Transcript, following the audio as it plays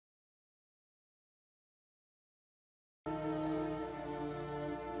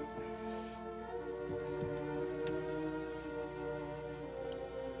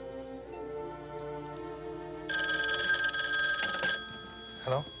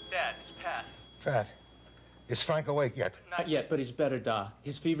Dad, it's Pat. Pat, is Frank awake yet? Not yet, but he's better, Da.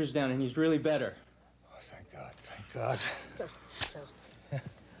 His fever's down, and he's really better. Oh, thank God, thank God.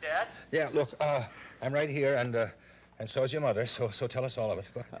 Dad? Yeah, look, I'm right here, and so is your mother, so tell us all of it.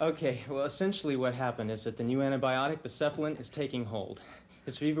 Okay, well, essentially what happened is that the new antibiotic, the cephalin, is taking hold.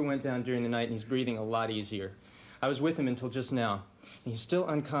 His fever went down during the night, and he's breathing a lot easier. I was with him until just now. He's still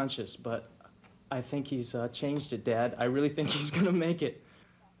unconscious, but I think he's changed it, Dad. I really think he's gonna make it.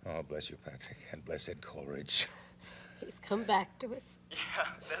 Oh, bless you, Patrick, and bless Ed Coleridge. He's come back to us. Yeah,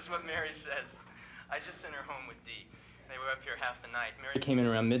 that's what Mary says. I just sent her home with Dee. They were up here half the night. Mary came in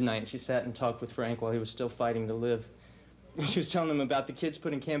around midnight, and she sat and talked with Frank while he was still fighting to live. She was telling him about the kids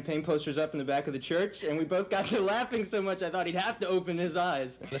putting campaign posters up in the back of the church, and we both got to laughing so much I thought he'd have to open his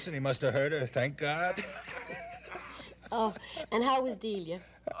eyes. Listen, he must have heard her, thank God. Oh, and how was Delia?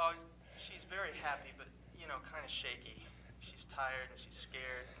 Oh, she's very happy, but, you know, kind of shaky. She's tired and she's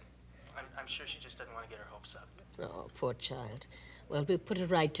scared. I'm sure she just doesn't want to get her hopes up. Oh, poor child. Well, we'll put her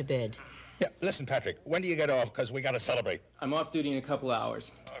right to bed. Yeah, listen, Patrick, when do you get off? Because we got to celebrate. I'm off duty in a couple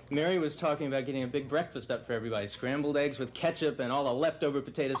hours. Mary was talking about getting a big breakfast up for everybody. Scrambled eggs with ketchup and all the leftover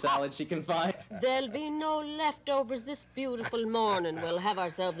potato salad she can find. There'll be no leftovers this beautiful morning. We'll have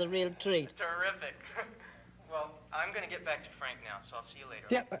ourselves a real treat. Terrific. Well, I'm going to get back to Frank now, so I'll see you later.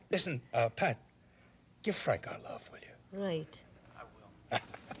 Yeah, listen, Pat, give Frank our love, will you? Right. I will.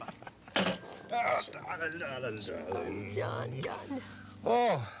 Oh, darling. John.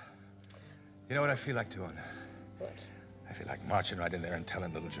 Oh, you know what I feel like doing? What? I feel like marching right in there and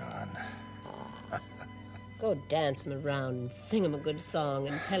telling little John. Go dance him around and sing him a good song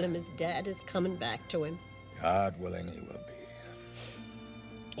and tell him his dad is coming back to him. God willing, he will be.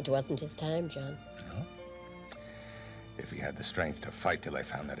 It wasn't his time, John. No? If he had the strength to fight till they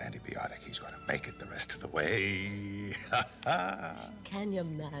found that antibiotic, he's going to make it the rest of the way. Can you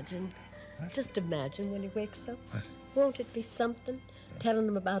imagine? What? Just imagine when he wakes up. What? Won't it be something? Telling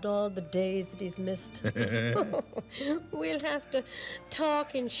him about all the days that he's missed. We'll have to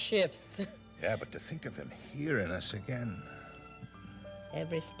talk in shifts. Yeah, but to think of him hearing us again.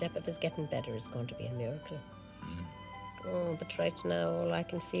 Every step of his getting better is going to be a miracle. Oh, but right now, all I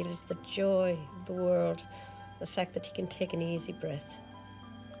can feel is the joy of the world. The fact that he can take an easy breath.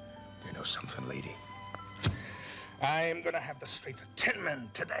 You know something, lady? I'm gonna have the strength of 10 men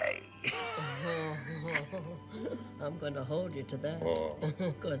today. I'm going to hold you to that. Oh.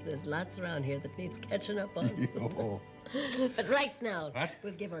 Because there's lots around here that needs catching up on. Oh. But right now, What?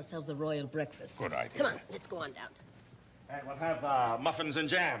 we'll give ourselves a royal breakfast. Good idea. Come on, let's go on down. And we'll have muffins and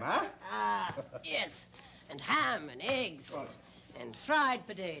jam, huh? Ah, yes. And ham and eggs. And fried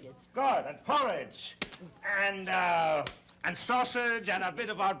potatoes. Good, and porridge. And sausage and a bit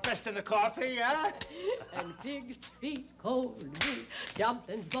of our best in the coffee, yeah? And pig's feet, cold meat,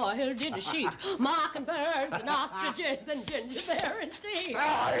 dumplings boiled in a sheet, mockingbirds and ostriches and ginger beer and tea.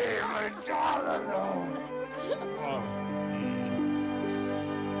 I'm a darling.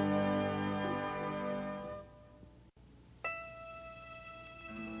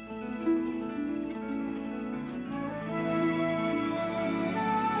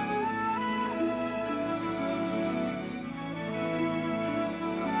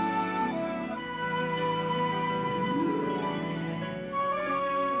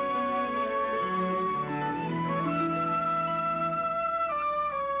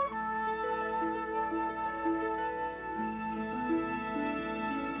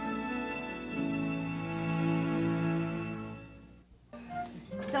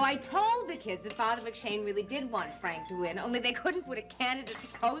 So I told the kids that Father McShane really did want Frank to win, only they couldn't put a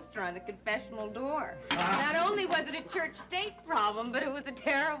candidate's poster on the confessional door. Not only was it a church-state problem, but it was a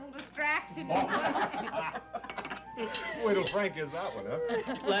terrible distraction. Wait till Frank is that one, huh?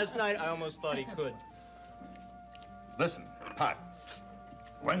 Last night, I almost thought he could. Listen, Pat,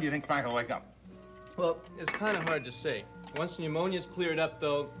 when do you think Frank will wake up? Well, it's kind of hard to say. Once the pneumonia's cleared up,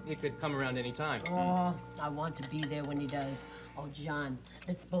 though, he could come around any time. Oh, I want to be there when he does. Oh, John,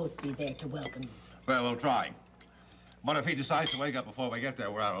 let's both be there to welcome him. Well, we'll try. But if he decides to wake up before we get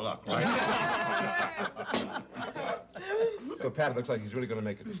there, we're out of luck, right? So, Pat, it looks like he's really going to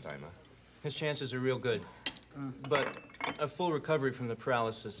make it this time, huh? His chances are real good. But a full recovery from the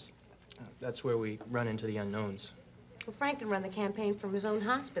paralysis, that's where we run into the unknowns. Well, Frank can run the campaign from his own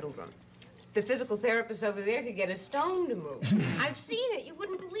hospital room. The physical therapist over there could get a stone to move. I've seen it. You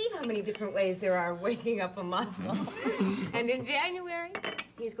wouldn't believe how many different ways there are of waking up a muscle. And in January,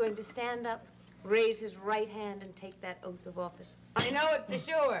 he's going to stand up, raise his right hand, and take that oath of office. I know it for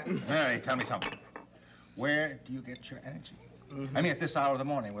sure. Hey, tell me something. Where do you get your energy? I mean, at this hour of the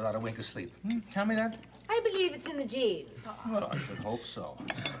morning without a wink of sleep. Tell me that. I believe it's in the genes. Well, I should hope so.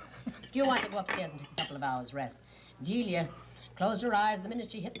 Do you want to go upstairs and take a couple of hours rest? Delia, close your eyes the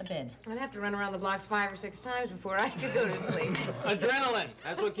minute you hit the bed. I'd have to run around the blocks 5 or 6 times before I could go to sleep. Adrenaline.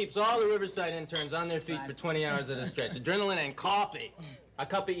 That's what keeps all the Riverside interns on their feet for 20 hours at a stretch. Adrenaline and coffee. A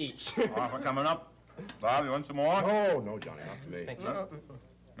cup of each. We're coming up. Bob, you want some more? Oh, no, Johnny, not to me. Thanks. No.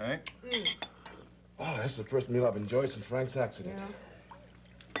 Hey? Oh, that's the first meal I've enjoyed since Frank's accident.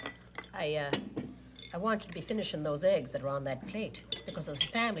 I want you to be finishing those eggs that are on that plate, because the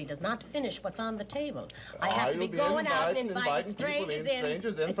family does not finish what's on the table. I have to be going out and inviting strangers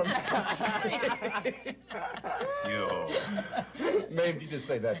in. From... You. Maybe you just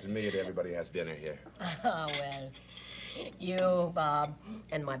say that to me and everybody has dinner here. Oh, well, you, Bob,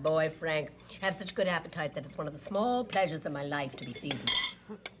 and my boy, Frank, have such good appetites that it's one of the small pleasures of my life to be feeding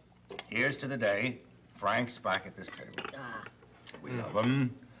them. Here's to the day Frank's back at this table. Ah. We love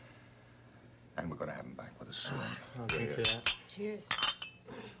him. And we're going to have him back with us soon. I'll drink to that. Cheers.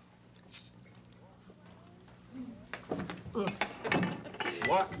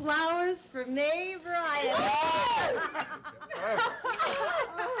 What? Flowers for May Brian.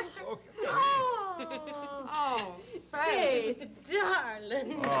 Oh, Faith,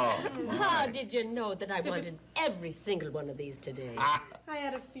 darling. Oh, How did you know that I wanted every single one of these today? I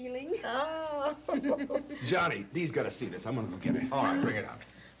had a feeling. Oh. Johnny, Dee's got to see this. I'm going to go get it. All right, bring it out.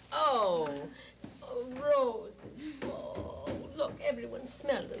 Oh, roses. Oh, look, everyone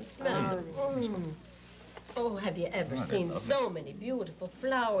smell them, smell them. Mm. Oh, have you ever seen so many beautiful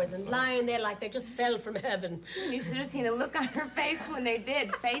flowers and lying there like they just fell from heaven? you should have seen the look on her face when they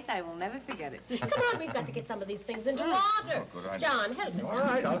did. Faith, I will never forget it. Come on, we've got to get some of these things into water. good idea. John, help us. All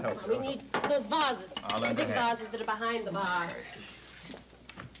right, I'll help We you. need those vases, I'll the lend big a hand. vases that are behind the bar.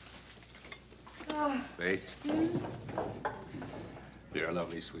 Faith. You're a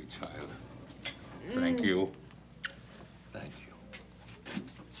lovely, sweet child. Thank you. Thank you.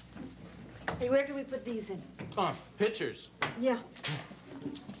 Hey, where can we put these in? Oh, pictures. Yeah.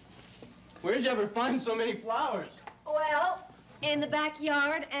 Where did you ever find so many flowers? Well, in the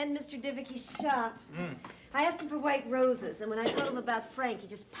backyard and Mr. Divicky's shop. I asked him for white roses, and when I told him about Frank, he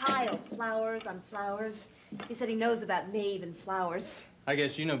just piled flowers on flowers. He said he knows about Maeve and flowers. I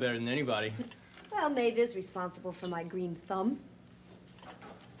guess you know better than anybody. Well, Maeve is responsible for my green thumb.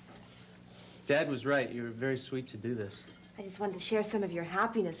 Dad was right. You were very sweet to do this. I just wanted to share some of your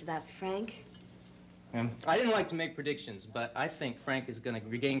happiness about Frank. I didn't like to make predictions, but I think Frank is going to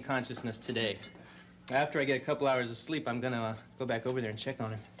regain consciousness today. After I get a couple hours of sleep, I'm going to go back over there and check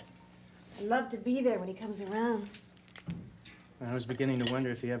on him. I'd love to be there when he comes around. I was beginning to wonder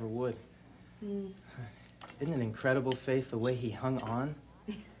if he ever would. Isn't it incredible, Faith, the way he hung on?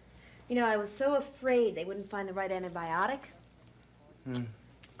 You know, I was so afraid they wouldn't find the right antibiotic.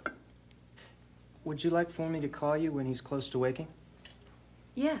 Would you like for me to call you when he's close to waking?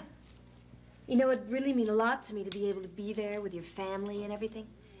 Yeah. You know, it'd really mean a lot to me to be able to be there with your family and everything.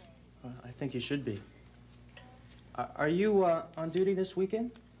 I think you should be. Are you on duty this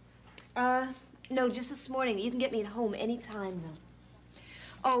weekend? No, just this morning. You can get me at home anytime, though.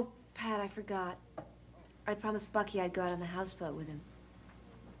 Oh, Pat, I forgot. I promised Bucky I'd go out on the houseboat with him.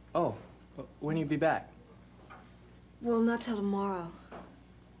 Oh, when you be back? Well, not till tomorrow.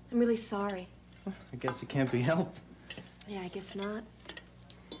 I'm really sorry. I guess it can't be helped. Yeah, I guess not.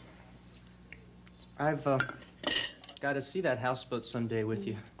 I've got to see that houseboat someday with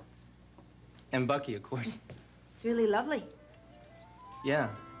you. And Bucky, of course. It's really lovely. Yeah.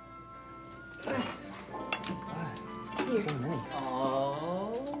 Here. So many.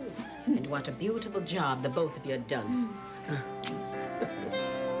 Oh, and what a beautiful job the both of you have done.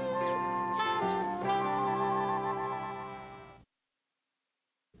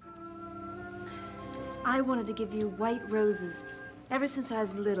 I wanted to give you white roses ever since I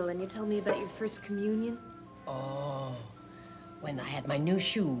was little, and you told me about your first communion. Oh, when I had my new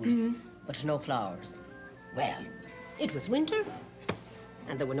shoes, but no flowers. Well, it was winter,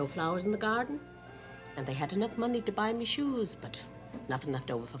 and there were no flowers in the garden, and they had enough money to buy me shoes, but nothing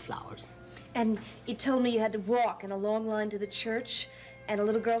left over for flowers. And you told me you had to walk in a long line to the church, and a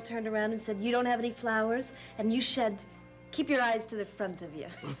little girl turned around and said, "You don't have any flowers," and you said, "Keep your eyes to the front of you."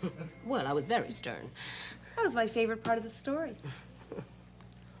 Well, I was very stern. That was my favorite part of the story.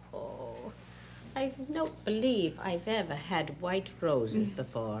 Oh, I don't believe I've ever had white roses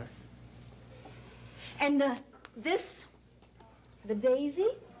before. And this, the daisy,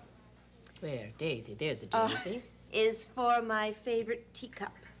 Where, Daisy? There's a Daisy. is for my favorite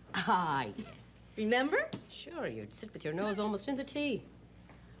teacup. Ah, yes. Remember? Sure, you'd sit with your nose almost in the tea.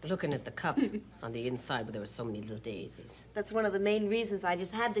 Looking at the cup on the inside where there were so many little daisies. That's one of the main reasons I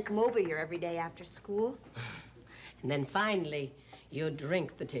just had to come over here every day after school. And then finally, you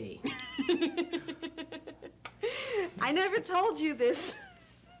drink the tea. I never told you this.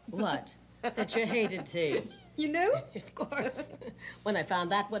 What? That you hated tea? You knew? Of course. When I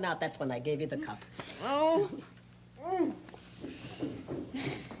found that one out, that's when I gave you the cup. Oh.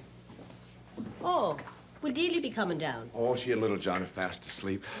 Oh, will Delia be coming down? Oh, she and little John are fast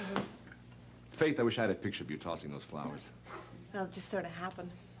asleep. Faith, I wish I had a picture of you tossing those flowers. Well, it just sort of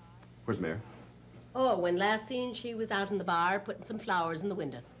happened. Where's Mary? Oh, when last seen, she was out in the bar putting some flowers in the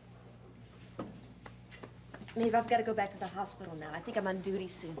window. Maeve, I've got to go back to the hospital now. I think I'm on duty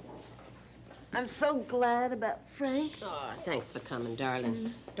soon. I'm so glad about Frank. Oh, thanks for coming,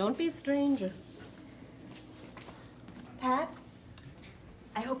 darling. Don't be a stranger. Pat,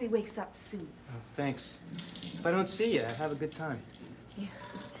 I hope he wakes up soon. Oh, thanks. If I don't see you, have a good time. Yeah.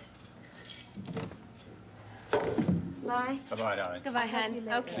 Bye. Bye-bye, darling. Goodbye, hon.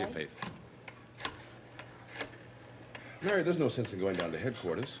 Okay. See you, Faith. Mary, there's no sense in going down to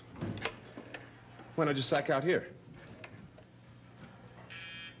headquarters. Why not just sack out here?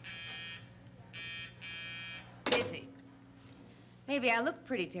 Busy. Maybe I look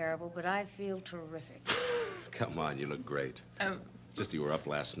pretty terrible, but I feel terrific. Come on, you look great. Just you were up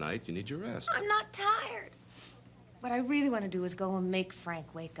last night. You need your rest. I'm not tired. What I really want to do is go and make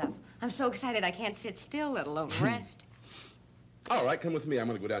Frank wake up. I'm so excited I can't sit still, let alone rest. All right, come with me. I'm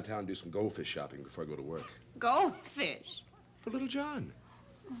going to go downtown and do some goldfish shopping before I go to work. Goldfish. For little John.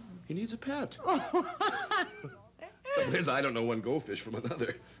 He needs a pet. Liz, I don't know one goldfish from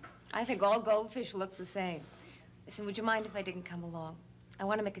another. I think all goldfish look the same. Listen, would you mind if I didn't come along? I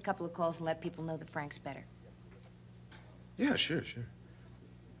want to make a couple of calls and let people know that Frank's better. Yeah, sure.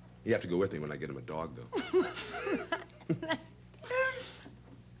 You have to go with me when I get him a dog, though.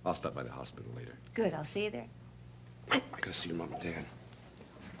 I'll stop by the hospital later. Good, I'll see you there. I gotta see your mom and dad.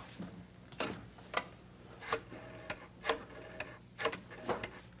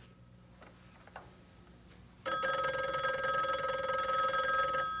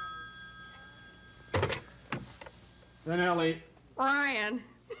 Ellie. Ryan.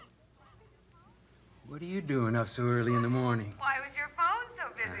 What are you doing up so early in the morning? Why was your phone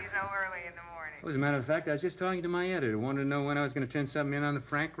so busy so early in the morning? Well, as a matter of fact, I was just talking to my editor. Wanted to know when I was going to turn something in on the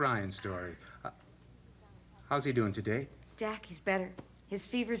Frank Ryan story. How's he doing today? Jack, he's better. His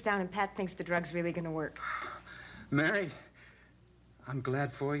fever's down and Pat thinks the drug's really gonna work. Mary, I'm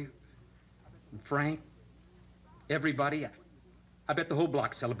glad for you. And Frank, everybody. I bet the whole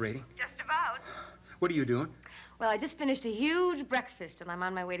block's celebrating. Just about. What are you doing? Well, I just finished a huge breakfast and I'm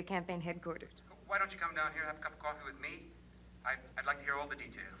on my way to campaign headquarters. Why don't you come down here and have a cup of coffee with me? I'd like to hear all the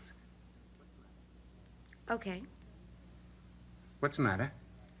details. Okay. What's the matter?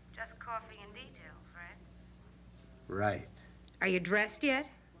 Just coffee and details, right? Right. Are you dressed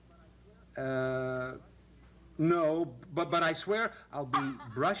yet? No, but I swear I'll be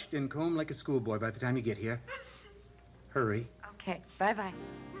brushed and combed like a schoolboy by the time you get here. Hurry. Okay, bye-bye.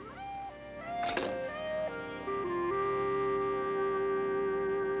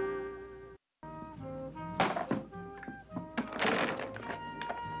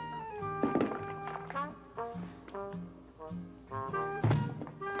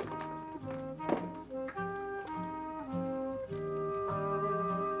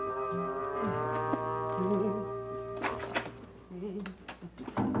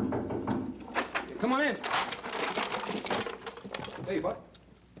 Come on in. Hey, bud.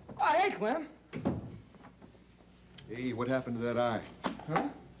 Oh, hey, Clem. Hey, what happened to that eye? Huh?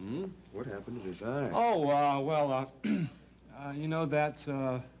 What happened to his eye? Oh, you know that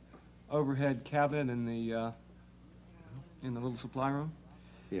overhead cabinet in the little supply room?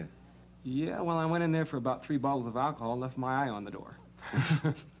 Yeah. Yeah, well, I went in there for about 3 bottles of alcohol and left my eye on the door.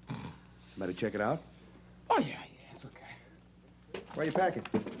 Somebody check it out? Oh, yeah, it's okay. Why are you packing?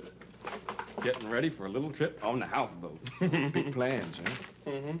 Getting ready for a little trip on the houseboat. Big plans, huh?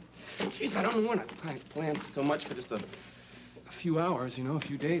 Mm-hmm. Jeez, I don't want to plan so much for just a few hours, you know, a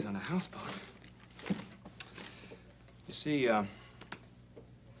few days on a houseboat. You see, I'm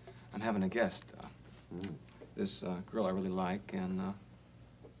having a guest. This girl I really like, and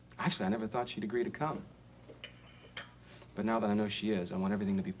actually, I never thought she'd agree to come. But now that I know she is, I want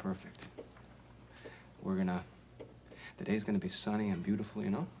everything to be perfect. The day's gonna be sunny and beautiful,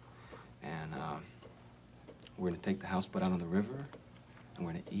 you know? And we're gonna take the houseboat out on the river, and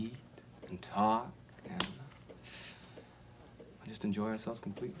we're gonna eat and talk and just enjoy ourselves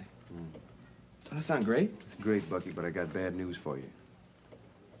completely. Does that sound great? It's great, Bucky, but I got bad news for you.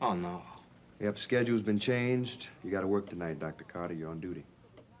 Oh, no. Yep, schedule's been changed. You gotta work tonight, Dr. Carter. You're on duty.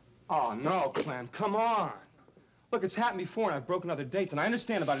 Oh, no, Clem, come on. Look, it's happened before, and I've broken other dates, and I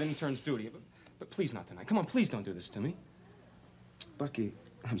understand about an intern's duty, but please not tonight. Come on, please don't do this to me. Bucky,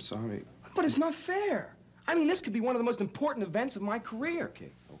 I'm sorry. But it's not fair. I mean, this could be one of the most important events of my career.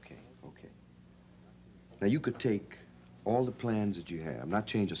 Okay. Now, you could take all the plans that you have, not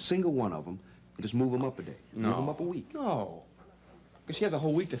change a single one of them, and just move them up a day. Move them up a week. No. If she has a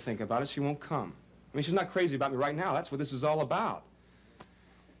whole week to think about it, she won't come. I mean, she's not crazy about me right now. That's what this is all about.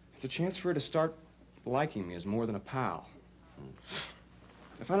 It's a chance for her to start liking me as more than a pal.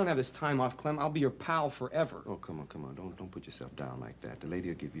 If I don't have this time off, Clem, I'll be your pal forever. Oh, come on. Don't put yourself down like that. The lady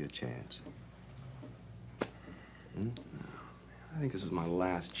will give you a chance. I think this was my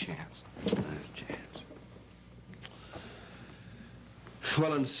last chance. Last chance.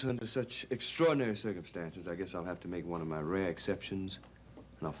 Well, under such extraordinary circumstances, I guess I'll have to make one of my rare exceptions,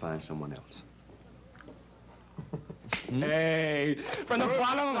 and I'll find someone else. Hey, from the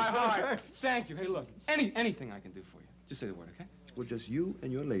bottom of my heart. Thank you. Hey, look, anything I can do for you. Just say the word, okay? Well, just you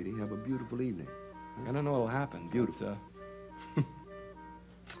and your lady have a beautiful evening. I don't know what'll happen. Beautiful. But,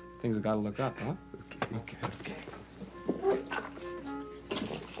 things have got to look up, huh? Okay.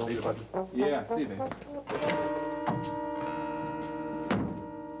 See you, buddy. Yeah, see you, baby.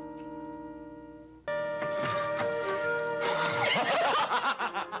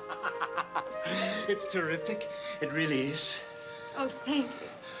 It's terrific. It really is. Oh, thank you.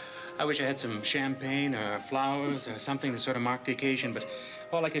 I wish I had some champagne or flowers or something to sort of mark the occasion, but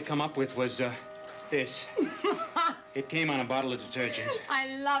all I could come up with was this. It came on a bottle of detergent.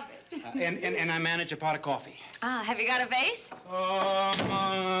 I love it. And I managed a pot of coffee. Ah, have you got a vase? How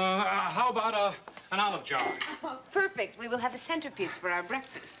about an olive jar? Oh, perfect. We will have a centerpiece for our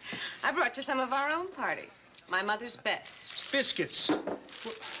breakfast. I brought you some of our own party. My mother's best. Biscuits.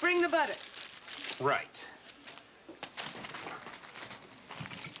 Bring the butter. Right.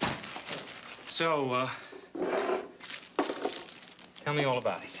 So, tell me all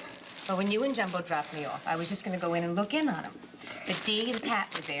about it. Well, when you and Jumbo dropped me off, I was just going to go in and look in on him. But Dee and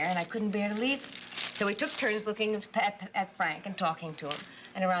Pat were there, and I couldn't bear to leave them. So we took turns looking at Frank and talking to him.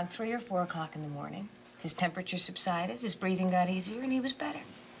 And around 3 or 4 o'clock in the morning, his temperature subsided, his breathing got easier, and he was better.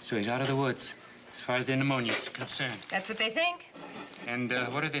 So he's out of the woods, as far as their pneumonia's concerned. That's what they think. And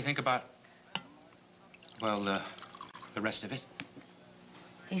what do they think about, well, the rest of it?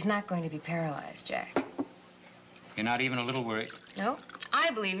 He's not going to be paralyzed, Jack. You're not even a little worried? No,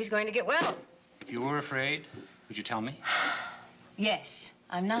 I believe he's going to get well. If you were afraid, would you tell me? Yes,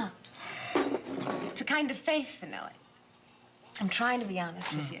 I'm not. It's a kind of faith, Finelli. I'm trying to be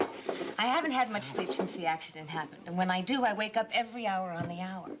honest with you. I haven't had much sleep since the accident happened. And when I do, I wake up every hour on the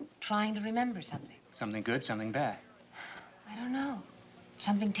hour, trying to remember something. Something good, something bad? I don't know.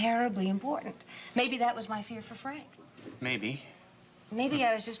 Something terribly important. Maybe that was my fear for Frank. Maybe. Maybe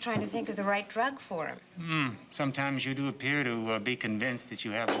I was just trying to think of the right drug for him. Sometimes you do appear to be convinced that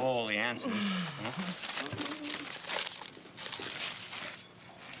you have all the answers.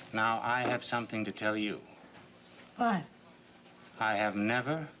 Now, I have something to tell you. What? I have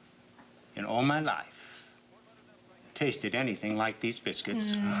never, in all my life, tasted anything like these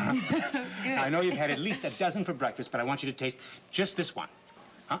biscuits. I know you've had at least a dozen for breakfast, but I want you to taste just this one.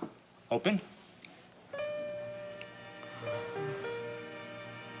 Huh? Open.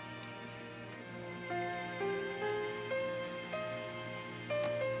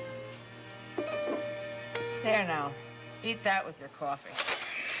 There now. Eat that with your coffee.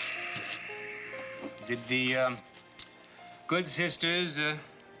 Did the good sisters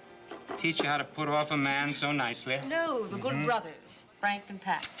teach you how to put off a man so nicely? No, the good brothers, Frank and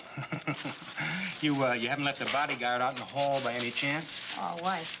Pat. You haven't left the bodyguard out in the hall by any chance? Oh,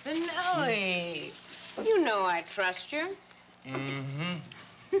 why, Finelli. You know I trust you.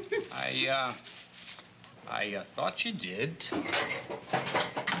 I thought you did.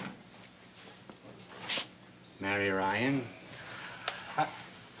 Mary Ryan,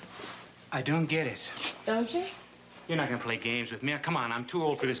 I don't get it. Don't you? You're not gonna play games with me. Come on, I'm too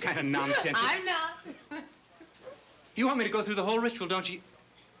old for this kind of nonsense. I'm not. You want me to go through the whole ritual, don't you?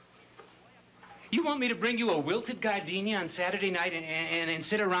 You want me to bring you a wilted gardenia on Saturday night and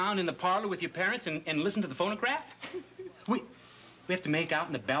sit around in the parlor with your parents and listen to the phonograph? We have to make out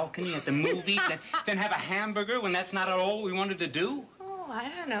in the balcony at the movies, then have a hamburger when that's not at all we wanted to do? Oh, I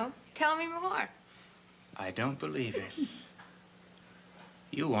don't know. Tell me more. I don't believe it.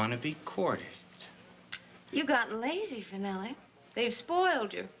 You want to be courted. You've gotten lazy, Finelli. They've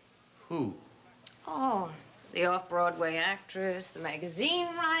spoiled you. Who? Oh, the off-Broadway actress, the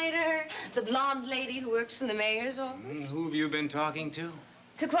magazine writer, the blonde lady who works in the mayor's office. Who have you been talking to?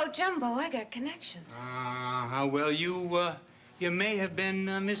 To quote Jumbo, I got connections. Well, you you may have been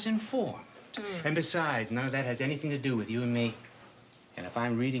misinformed. And besides, none of that has anything to do with you and me. And if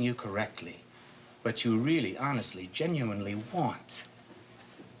I'm reading you correctly, what you really, honestly, genuinely want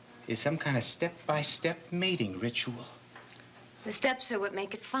is some kind of step-by-step mating ritual. The steps are what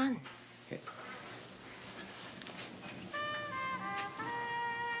make it fun.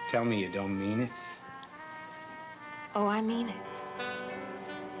 Tell me you don't mean it. Oh, I mean it.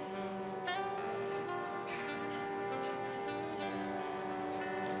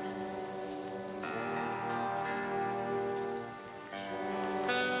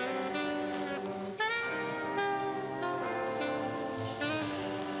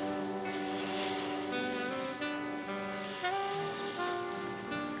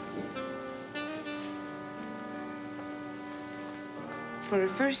 For a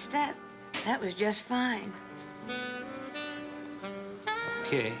first step, that was just fine.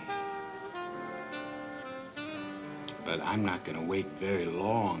 Okay. But I'm not gonna wait very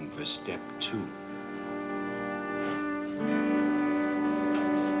long for step 2.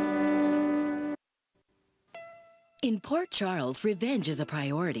 In Port Charles, revenge is a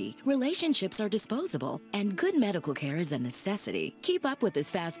priority, relationships are disposable, and good medical care is a necessity. Keep up with this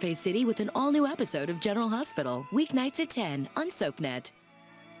fast-paced city with an all-new episode of General Hospital, weeknights at 10 on SoapNet.